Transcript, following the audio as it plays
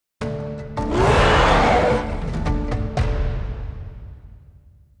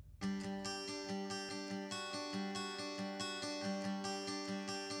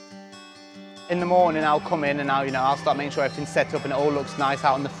the morning I'll come in and I'll start making sure everything's set up and it all looks nice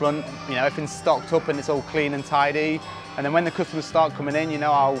out in the front. Everything's stocked up and it's all clean and tidy. And then when the customers start coming in,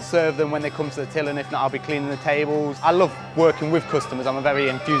 I'll serve them when they come to the till, and if not, I'll be cleaning the tables. I love working with customers. I'm a very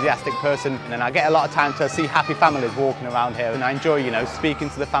enthusiastic person, and I get a lot of time to see happy families walking around here, and I enjoy, speaking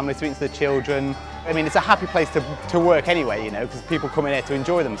to the families, speaking to the children. I mean, it's a happy place to work anyway, because people come in here to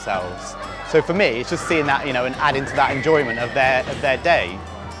enjoy themselves. So for me, it's just seeing that, and adding to that enjoyment of their day.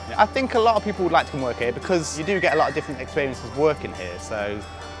 I think a lot of people would like to come work here because you do get a lot of different experiences working here. So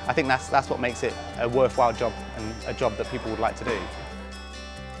I think that's what makes it a worthwhile job and a job that people would like to do.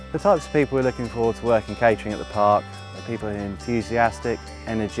 The types of people we're looking for to work in catering at the park are people who are enthusiastic,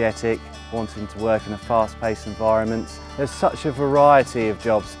 energetic, wanting to work in a fast-paced environment. There's such a variety of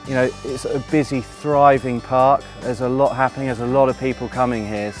jobs. It's a busy, thriving park. There's a lot happening, there's a lot of people coming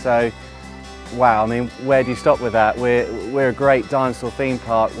here. So, wow, I mean, where do you stop with that? We're a great dinosaur theme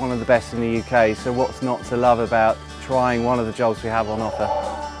park, one of the best in the UK, so what's not to love about trying one of the jobs we have on offer?